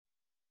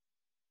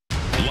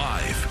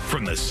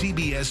From the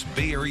CBS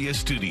Bay Area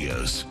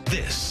studios,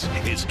 this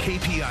is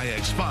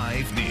KPIX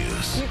 5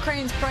 News.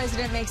 Ukraine's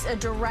president makes a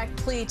direct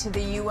plea to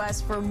the U.S.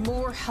 for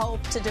more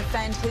help to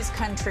defend his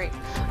country.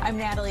 I'm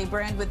Natalie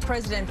Brand with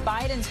President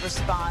Biden's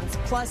response,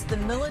 plus the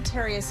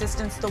military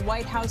assistance the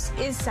White House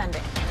is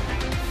sending.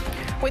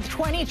 With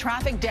 20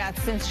 traffic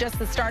deaths since just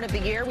the start of the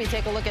year, we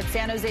take a look at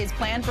San Jose's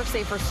plan for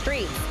safer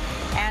streets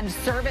and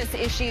service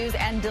issues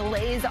and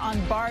delays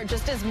on BART,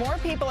 just as more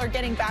people are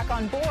getting back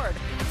on board.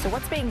 So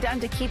what's being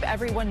done to keep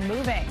everyone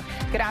moving?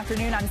 Good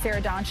afternoon, I'm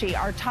Sarah Donchey.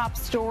 Our top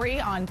story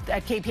at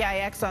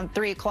KPIX on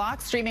 3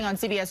 o'clock, streaming on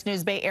CBS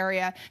News Bay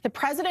Area, the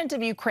president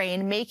of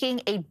Ukraine making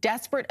a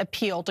desperate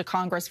appeal to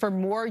Congress for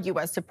more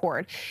U.S.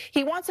 support.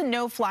 He wants a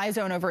no-fly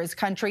zone over his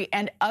country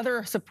and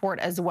other support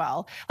as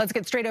well. Let's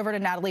get straight over to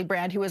Natalie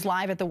Brand, who is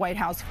live at the White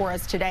House for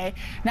us today.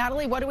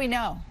 Natalie, what do we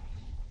know?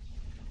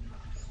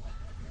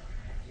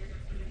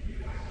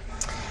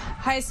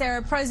 Hi,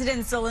 Sarah.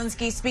 President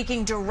Zelensky,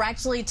 speaking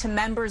directly to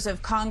members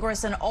of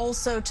Congress and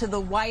also to the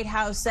White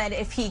House, said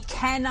if he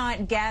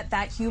cannot get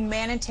that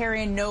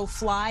humanitarian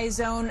no-fly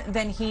zone,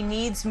 then he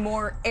needs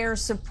more air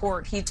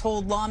support. He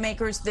told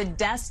lawmakers the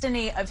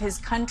destiny of his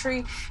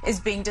country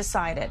is being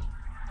decided.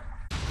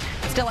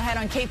 Still ahead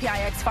on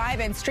KPIX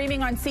 5 and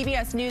streaming on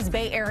CBS News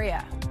Bay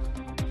Area.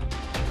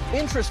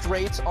 Interest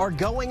rates are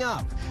going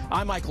up.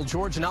 I'm Michael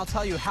George, and I'll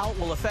tell you how it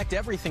will affect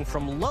everything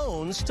from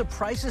loans to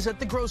prices at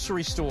the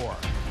grocery store.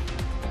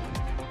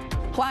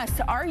 Plus,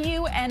 are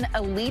you an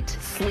elite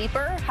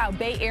sleeper? How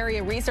Bay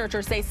Area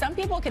researchers say some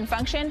people can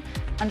function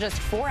on just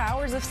 4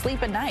 hours of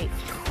sleep a night.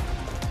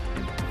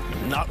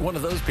 Not one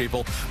of those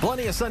people.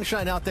 Plenty of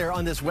sunshine out there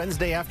on this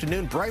Wednesday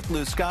afternoon. Bright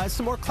blue skies.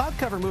 Some more cloud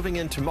cover moving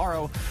in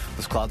tomorrow.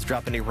 Those clouds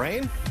drop any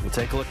rain? We'll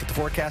take a look at the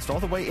forecast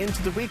all the way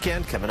into the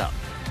weekend coming up.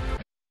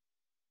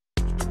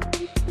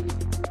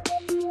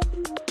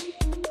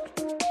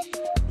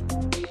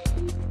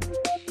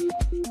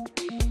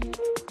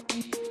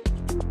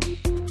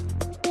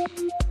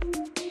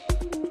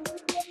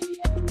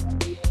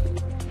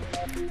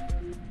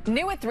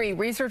 New at 3,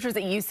 researchers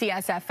at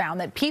UCSF found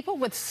that people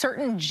with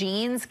certain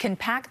genes can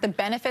pack the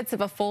benefits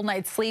of a full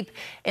night's sleep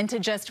into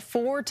just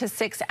 4 to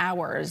 6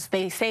 hours.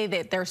 They say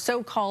that they're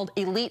so-called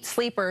elite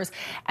sleepers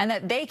and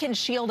that they can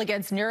shield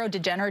against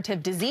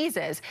neurodegenerative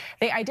diseases.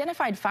 They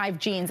identified 5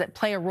 genes that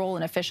play a role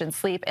in efficient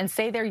sleep and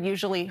say they're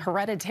usually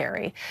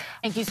hereditary.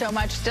 Thank you so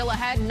much. Still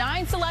ahead,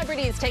 9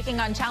 celebrities taking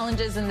on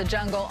challenges in the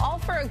jungle, all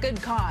for a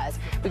good cause.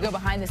 We go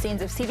behind the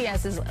scenes of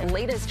CBS's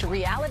latest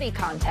reality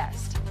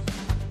contest.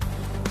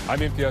 I'm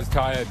Imtiaz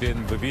Tayyab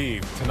in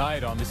Lviv.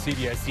 Tonight on the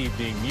CBS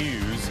Evening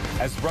News,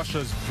 as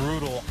Russia's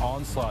brutal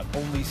onslaught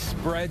only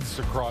spreads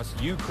across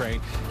Ukraine,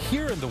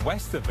 here in the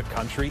west of the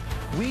country,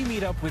 we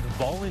meet up with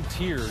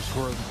volunteers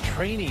who are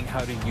training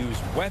how to use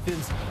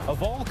weapons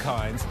of all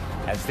kinds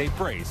as they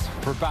brace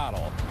for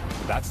battle.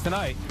 That's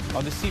tonight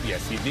on the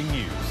CBS Evening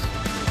News.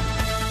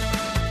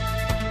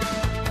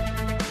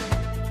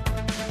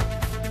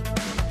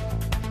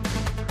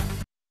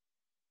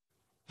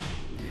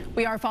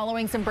 We are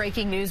following some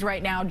breaking news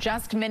right now.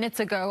 Just minutes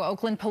ago,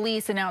 Oakland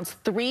police announced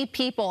 3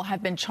 people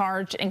have been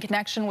charged in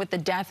connection with the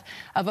death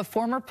of a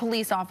former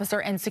police officer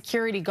and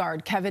security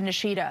guard, Kevin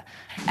Nishida.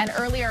 And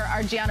earlier,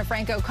 our Gianna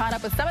Franco caught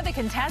up with some of the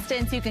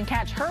contestants. You can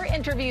catch her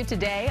interview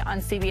today on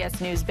CBS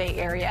News Bay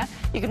Area.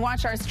 You can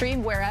watch our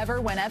stream wherever,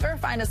 whenever.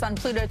 Find us on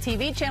Pluto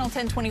TV, channel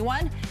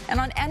 1021, and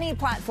on any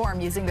platform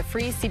using the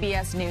free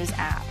CBS News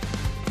app.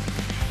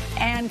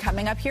 And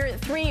coming up here at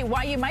 3,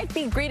 why you might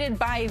be greeted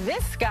by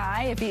this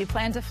guy if you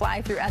plan to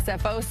fly through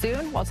SFO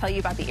soon. We'll tell you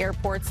about the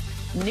airport's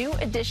new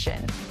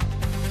addition.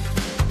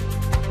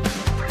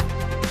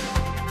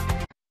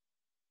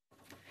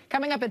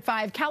 Coming up at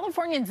 5,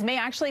 Californians may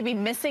actually be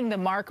missing the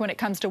mark when it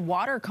comes to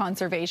water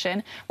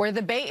conservation, where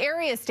the Bay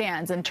Area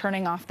stands in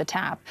turning off the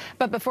tap.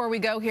 But before we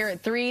go here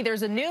at 3,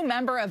 there's a new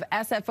member of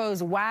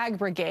SFO's WAG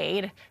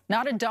Brigade.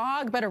 Not a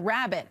dog, but a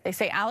rabbit. They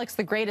say Alex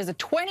the Great is a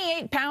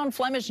 28-pound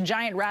Flemish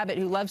giant rabbit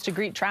who loves to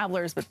greet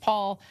travelers. But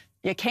Paul,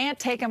 you can't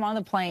take him on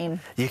the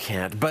plane. You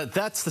can't, but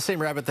that's the same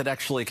rabbit that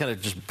actually kind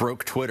of just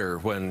broke Twitter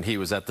when he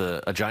was at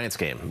a Giants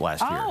game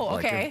last year. Oh,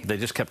 okay. Like, they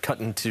just kept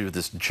cutting to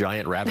this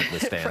giant rabbit in the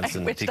stands, right,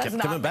 and he kept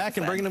coming back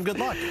and bringing him good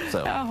luck.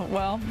 So. Oh,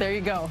 well, there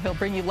you go. He'll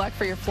bring you luck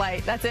for your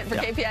flight. That's it for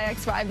KPIX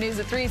 5 News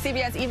at 3.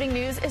 CBS Evening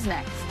News is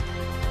next.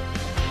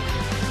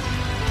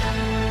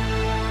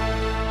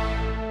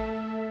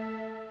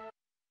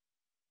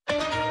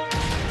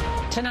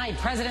 Tonight,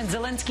 President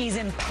Zelensky's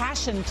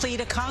impassioned plea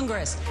to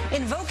Congress,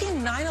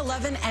 invoking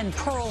 9/11 and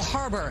Pearl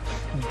Harbor,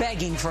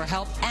 begging for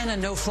help and a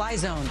no-fly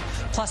zone,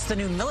 plus the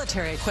new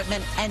military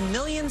equipment and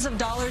millions of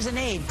dollars in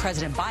aid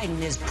President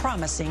Biden is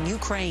promising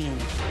Ukraine.